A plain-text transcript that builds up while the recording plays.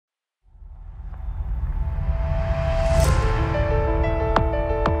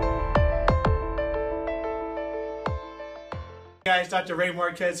guys, Dr. Ray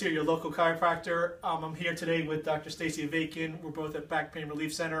Marquez here, your local chiropractor. I'm here today with Dr. Staci Avakian. We're both at Back Pain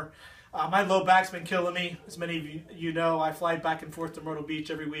Relief Center. My low back's been killing me. As many of you know, I fly back and forth to Myrtle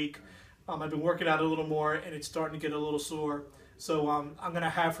Beach every week. I've been working out a little more and it's starting to get a little sore. So I'm going to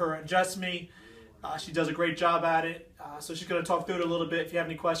have her adjust me. She does a great job at it. So she's going to talk through it a little bit. If you have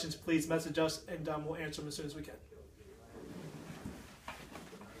any questions, please message us and we'll answer them as soon as we can.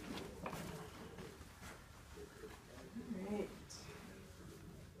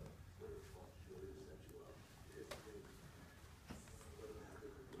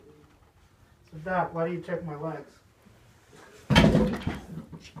 So Doc, why do you check my legs?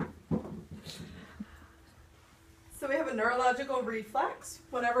 So we have a neurological reflex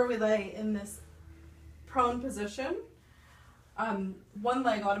whenever we lay in this prone position. One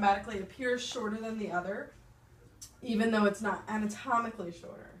leg automatically appears shorter than the other, even though it's not anatomically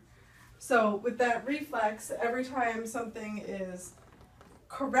shorter. So with that reflex, every time something is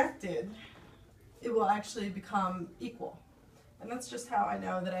corrected, it will actually become equal. And that's just how I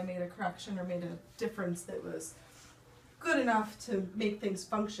know that I made a correction or made a difference that was good enough to make things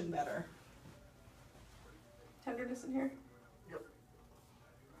function better. Tenderness in here? Yep.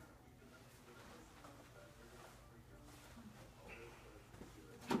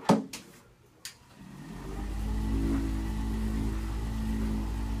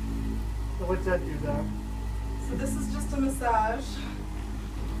 So what's that do, Doc? So this is just a massage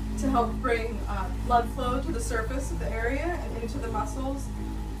to help bring blood flow to the surface of the area and into the muscles.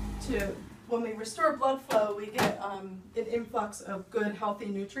 When we restore blood flow, we get an influx of good, healthy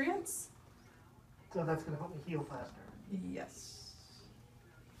nutrients. So that's going to help me heal faster. Yes.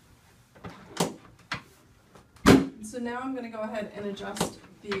 So now I'm going to go ahead and adjust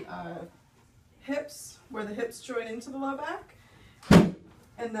the hips, where the hips join into the low back,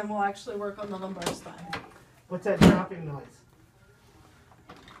 and then we'll actually work on the lumbar spine. What's that dropping noise?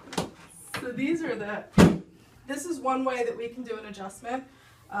 So this is one way that we can do an adjustment.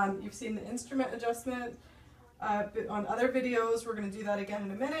 You've seen the instrument adjustment. On other videos, we're going to do that again in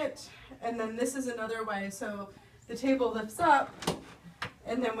a minute. And then this is another way. So the table lifts up,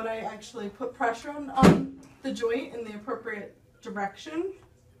 and then when I actually put pressure on the joint in the appropriate direction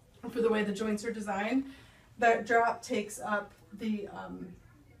for the way the joints are designed, that drop takes up the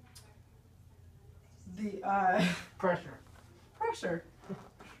pressure. Pressure.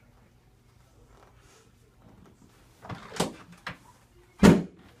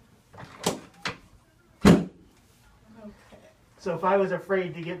 So if I was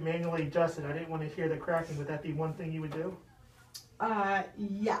afraid to get manually adjusted, I didn't want to hear the cracking, would that be one thing you would do?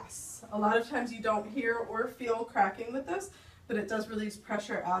 Yes. A lot of times you don't hear or feel cracking with this, but it does release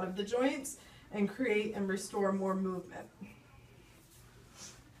pressure out of the joints and create and restore more movement.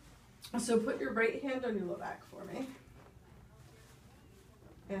 So put your right hand on your low back for me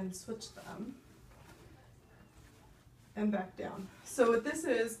and switch them and back down. So what this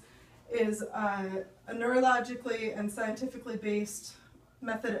is a neurologically and scientifically based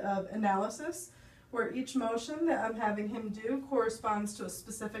method of analysis where each motion that I'm having him do corresponds to a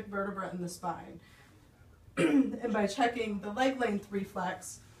specific vertebra in the spine. And by checking the leg length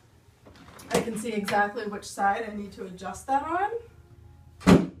reflex, I can see exactly which side I need to adjust that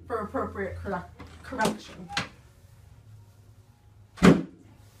on for appropriate correction.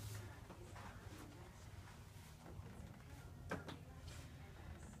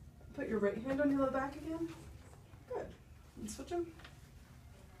 Put your right hand on your low back again. Good. And switch them.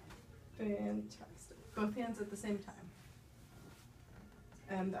 Fantastic. Both hands at the same time.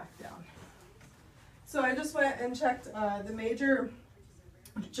 And back down. So I just went and checked the major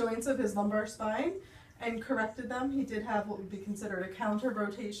joints of his lumbar spine and corrected them. He did have what would be considered a counter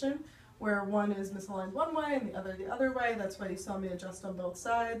rotation, where one is misaligned one way and the other way. That's why you saw me adjust on both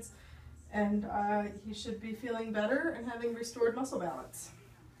sides. And he should be feeling better and having restored muscle balance.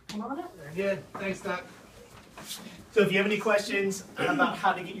 Come on up. Very good. Thanks, Doc. So if you have any questions about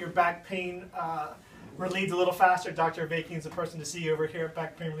how to get your back pain relieved a little faster, Dr. Avakian is the person to see over here at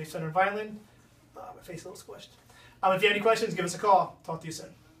Back Pain Relief Center in Vineland. My face a little squished. If you have any questions, give us a call. Talk to you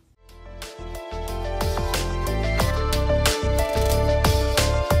soon.